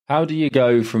How do you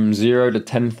go from $0 to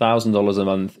 $10,000 a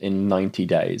month in 90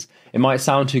 days? It might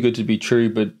sound too good to be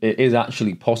true, but it is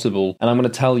actually possible. And I'm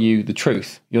going to tell you the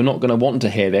truth. You're not going to want to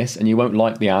hear this and you won't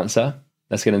like the answer.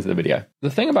 Let's get into the video. The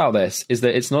thing about this is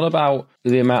that it's not about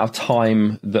the amount of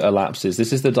time that elapses.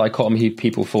 This is the dichotomy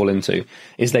people fall into,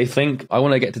 is they think, I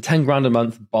want to get to 10 grand a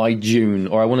month by June,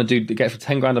 or I want to get for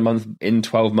 10 grand a month in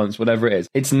 12 months, whatever it is.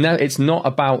 It's not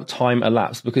about time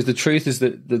elapsed, because the truth is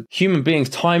that the human beings,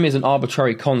 time is an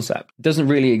arbitrary concept. It doesn't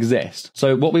really exist.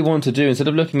 So what we want to do, instead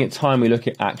of looking at time, we look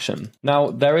at action.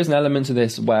 Now, there is an element to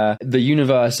this where the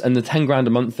universe and the 10 grand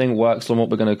a month thing works on what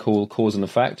we're going to call cause and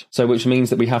effect. So which means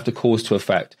that we have to cause to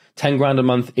effect. 10 grand a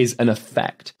month is an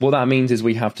effect. What that means is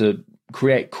we have to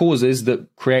create causes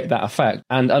that create that effect.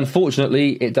 And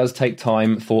unfortunately, it does take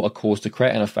time for a cause to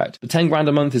create an effect. But 10 grand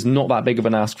a month is not that big of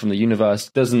an ask from the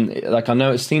universe. I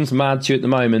know it seems mad to you at the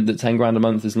moment that 10 grand a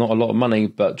month is not a lot of money,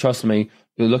 but trust me,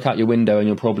 you'll look out your window and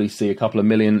you'll probably see a couple of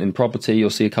million in property. You'll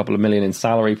see a couple of million in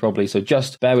salary probably. So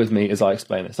just bear with me as I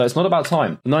explain it. So it's not about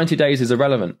time. 90 days is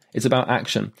irrelevant. It's about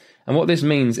action. And what this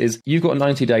means is you've got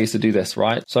 90 days to do this,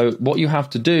 right? So what you have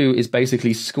to do is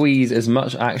basically squeeze as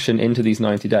much action into these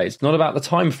 90 days. It's not about the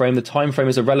time frame. The time frame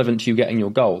is irrelevant to you getting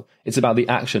your goal. It's about the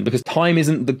action, because time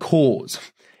isn't the cause.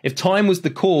 If time was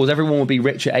the cause, everyone would be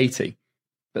rich at 80,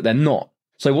 but they're not.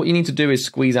 So what you need to do is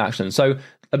squeeze action. So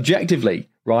objectively,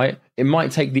 right, it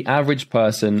might take the average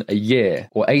person a year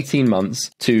or 18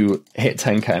 months to hit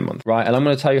 10K a month, right? And I'm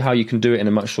going to tell you how you can do it in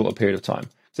a much shorter period of time.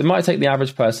 So it might take the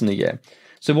average person a year.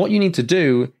 So what you need to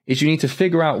do is you need to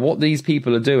figure out what these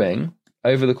people are doing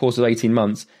over the course of 18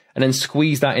 months and then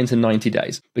squeeze that into 90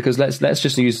 days. Because let's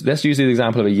use the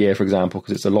example of a year, for example,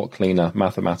 because it's a lot cleaner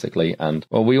mathematically. And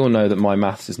well, we all know that my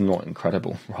maths is not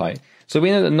incredible, right? So we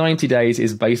know that 90 days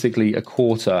is basically a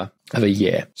quarter of a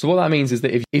year. So what that means is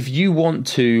that if you want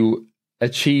to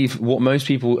achieve what most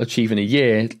people achieve in a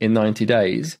year in 90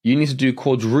 days, you need to do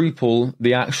quadruple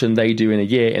the action they do in a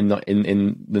year in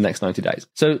the next 90 days.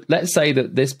 So let's say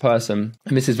that this person,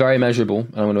 and this is very measurable,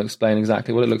 and I'm going to explain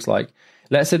exactly what it looks like.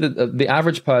 Let's say that the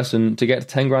average person to get to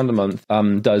 10 grand a month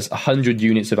does 100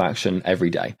 units of action every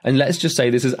day. And let's just say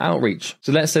this is outreach.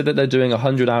 So let's say that they're doing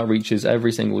 100 outreaches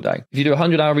every single day. If you do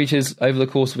 100 outreaches over the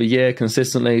course of a year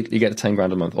consistently, you get to 10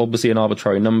 grand a month. Obviously an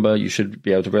arbitrary number. You should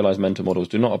be able to realize mental models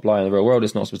do not apply in the real world.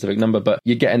 It's not a specific number, but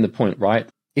you're getting the point, right?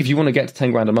 If you want to get to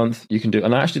 10 grand a month, you can do,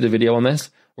 and I actually did a video on this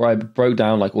where I broke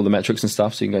down like all the metrics and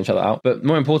stuff, so you can go and check that out. But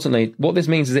more importantly, what this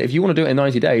means is that if you want to do it in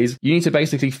 90 days, you need to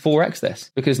basically 4x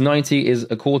this, because 90 is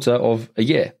a quarter of a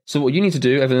year. So what you need to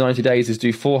do over the 90 days is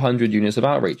do 400 units of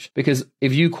outreach, because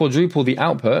if you quadruple the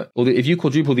output, or if you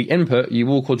quadruple the input, you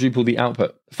will quadruple the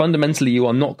output. Fundamentally, you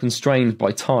are not constrained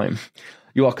by time.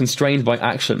 You are constrained by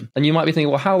action. And you might be thinking,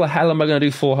 well, how the hell am I going to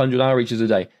do 400 outreaches a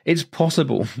day? It's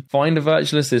possible. Find a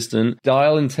virtual assistant,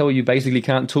 dial until you basically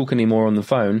can't talk anymore on the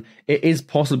phone. It is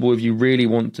possible if you really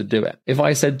want to do it. If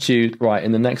I said to you, right,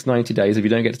 in the next 90 days, if you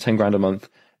don't get to 10 grand a month,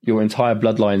 your entire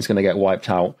bloodline is going to get wiped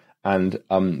out, and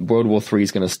World War III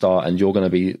is going to start, and you're going to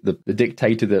be the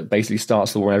dictator that basically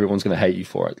starts the war, and everyone's going to hate you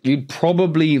for it. You'd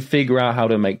probably figure out how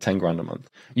to make 10 grand a month.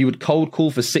 You would cold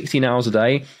call for 16 hours a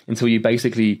day until you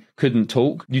basically couldn't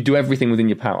talk. You do everything within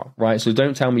your power, right? So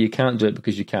don't tell me you can't do it,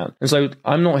 because you can. And so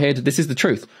I'm not here to, this is the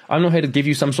truth. I'm not here to give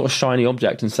you some sort of shiny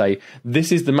object and say,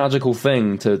 this is the magical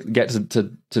thing to get to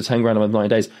 10 grand a month, 9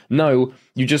 days. No,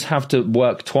 you just have to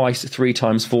work twice, 3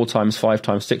 times, 4 times, 5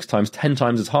 times, 6 times, 10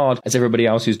 times as hard as everybody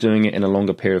else who's doing it in a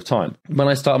longer period of time. When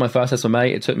I started my first SMA,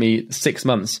 it took me 6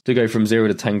 months to go from 0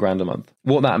 to 10 grand a month.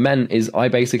 What that meant is I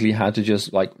basically had to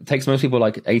just it takes most people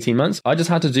like 18 months. I just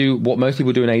had to do what most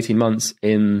people do in 18 months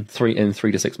in 3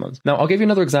 to 6 months. Now, I'll give you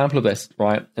another example of this,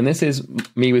 right? And this is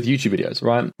me with YouTube videos,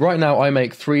 right? Right now, I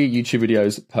make 3 YouTube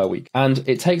videos per week. And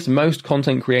it takes most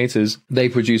content creators, they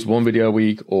produce 1 video a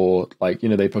week, or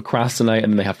they procrastinate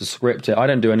and then they have to script it. I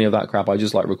don't do any of that crap. I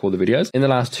just record the videos. In the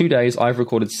last 2 days, I've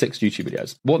recorded 6 YouTube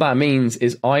videos. What that means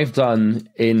is I've done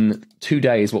in 2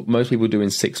 days what most people do in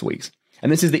 6 weeks.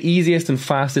 And this is the easiest and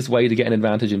fastest way to get an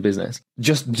advantage in business.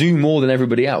 Just do more than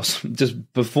everybody else.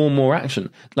 Just perform more action.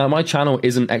 Now, my channel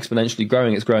isn't exponentially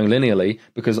growing. It's growing linearly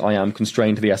because I am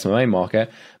constrained to the SMA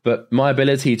market. But my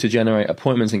ability to generate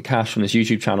appointments and cash from this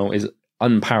YouTube channel is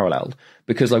unparalleled,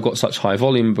 because I've got such high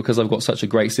volume, because I've got such a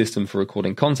great system for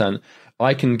recording content.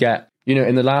 I can get You know,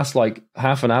 in the last like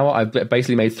half an hour, I've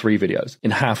basically made 3 videos in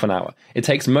half an hour. It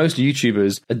takes most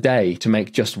YouTubers a day to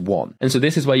make just one. And so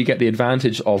this is where you get the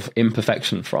advantage of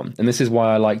imperfection from. And this is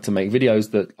why I like to make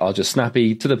videos that are just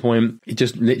snappy, to the point. It's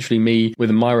just literally me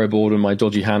with a Miro board and my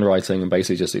dodgy handwriting and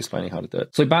basically just explaining how to do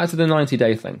it. So back to the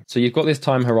 90-day thing. So you've got this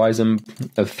time horizon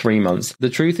of 3 months. The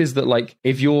truth is that like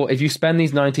if you spend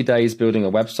these 90 days building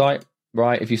a website,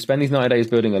 right? If you spend these 90 days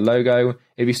building a logo,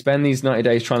 if you spend these 90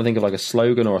 days trying to think of like a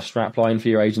slogan or a strapline for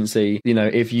your agency, you know,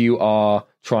 if you are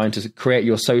trying to create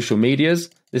your social medias,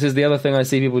 this is the other thing I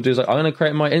see people do is like, I'm going to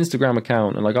create my Instagram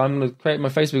account and like, I'm going to create my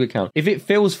Facebook account. If it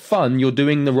feels fun, you're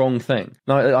doing the wrong thing.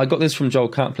 Now, I got this from Joel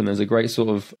Kaplan. There's a great sort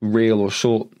of reel or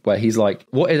short where he's like,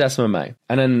 what is SMMA?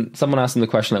 And then someone asked him the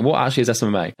question, like, what actually is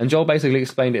SMMA? And Joel basically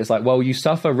explained it. It's like, well, you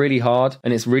suffer really hard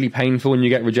and it's really painful and you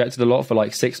get rejected a lot for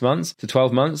like 6 months to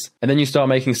 12 months. And then you start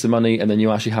making some money and then you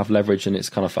actually have leverage and it's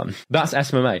kind of fun. That's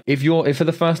SMMA. If for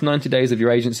the first 90 days of your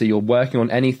agency, you're working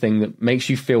on anything that makes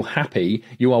you feel happy,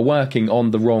 you are working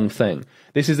on the wrong thing.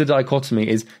 This is the dichotomy,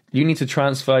 is you need to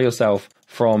transfer yourself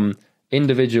from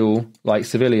individual, like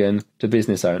civilian, to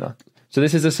business owner. So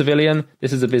this is a civilian,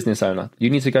 this is a business owner.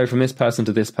 You need to go from this person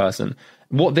to this person.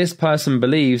 What this person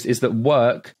believes is that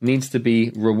work needs to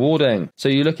be rewarding. So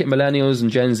you look at millennials and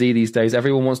Gen Z these days,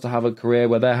 everyone wants to have a career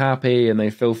where they're happy and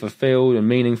they feel fulfilled and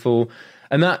meaningful.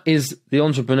 And that is the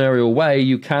entrepreneurial way.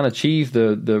 You can achieve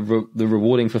the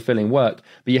rewarding, fulfilling work,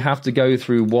 but you have to go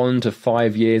through 1 to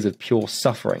 5 years of pure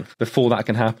suffering before that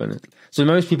can happen. So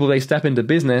most people, they step into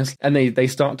business and they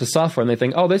start to suffer and they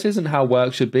think, oh, this isn't how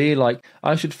work should be. Like,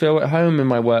 I should feel at home in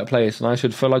my workplace and I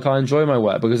should feel like I enjoy my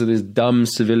work, because of this dumb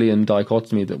civilian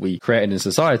dichotomy that we created in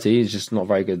society. It's just not a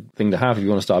very good thing to have if you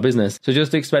want to start a business. So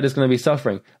just expect it's going to be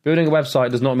suffering. Building a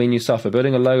website does not mean you suffer.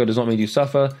 Building a logo does not mean you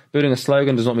suffer. Building a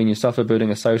slogan does not mean you suffer. Building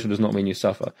a social does not mean you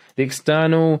suffer. The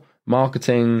external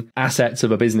marketing assets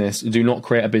of a business do not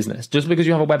create a business. Just because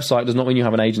you have a website does not mean you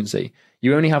have an agency.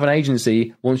 You only have an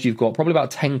agency once you've got probably about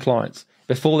 10 clients.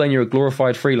 Before then, you're a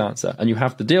glorified freelancer and you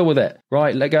have to deal with it,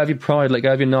 right? Let go of your pride, let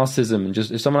go of your narcissism. And just,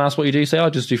 if someone asks what you do, say, I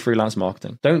just do freelance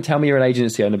marketing. Don't tell me you're an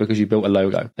agency owner because you built a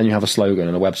logo and you have a slogan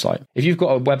and a website. If you've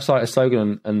got a website, a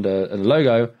slogan and a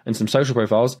logo and some social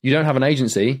profiles, you don't have an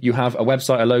agency. You have a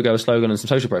website, a logo, a slogan and some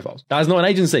social profiles. That is not an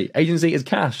agency. Agency is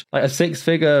cash, like a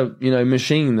 6-figure,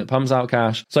 machine that pumps out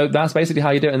cash. So that's basically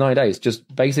how you do it in 9 days.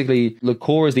 Just basically, the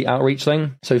core is the outreach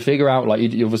thing. So figure out, like,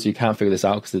 you obviously can't figure this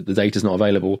out because the data is not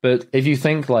available. But if you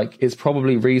think like it's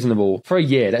probably reasonable for a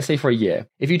year, let's say for a year,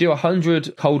 if you do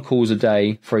 100 cold calls a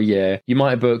day for a year, you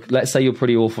might book, let's say you're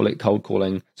pretty awful at cold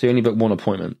calling, so you only book 1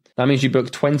 appointment. That means you book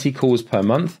 20 calls per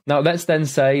month. Now let's then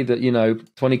say that,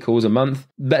 20 calls a month.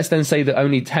 Let's then say that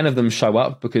only 10 of them show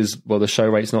up because, well, the show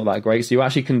rate's not that great. So you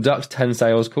actually conduct 10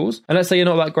 sales calls. And let's say you're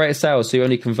not that great at sales, so you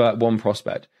only convert 1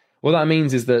 prospect. What that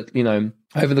means is that,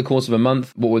 over the course of a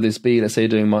month, what would this be? Let's say you're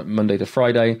doing Monday to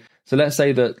Friday. So let's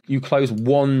say that you close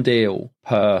 1 deal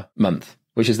per month,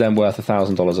 which is then worth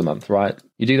 $1,000 a month, right?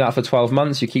 You do that for 12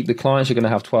 months, you keep the clients, you're going to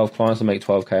have 12 clients and make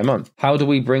 12K a month. How do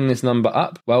we bring this number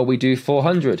up? Well, we do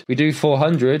 400. We do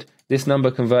 400, this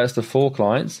number converts to 4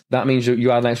 clients. That means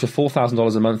you add an extra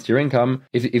 $4,000 a month to your income.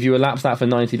 If you elapse that for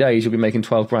 90 days, you'll be making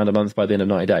 12 grand a month by the end of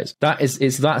 90 days.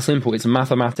 It's that simple. It's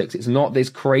mathematics. It's not this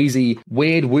crazy,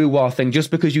 weird woo-wah thing.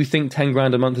 Just because you think 10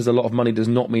 grand a month is a lot of money does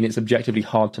not mean it's objectively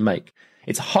hard to make.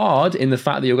 It's hard in the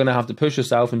fact that you're going to have to push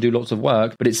yourself and do lots of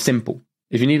work, but it's simple.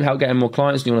 If you need help getting more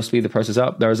clients and you want to speed the process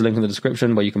up, there is a link in the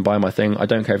description where you can buy my thing. I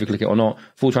don't care if you click it or not.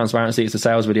 Full transparency, it's a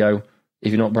sales video.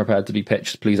 If you're not prepared to be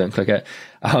pitched, please don't click it.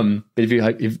 But if you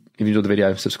enjoyed the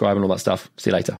video, subscribe and all that stuff. See you later.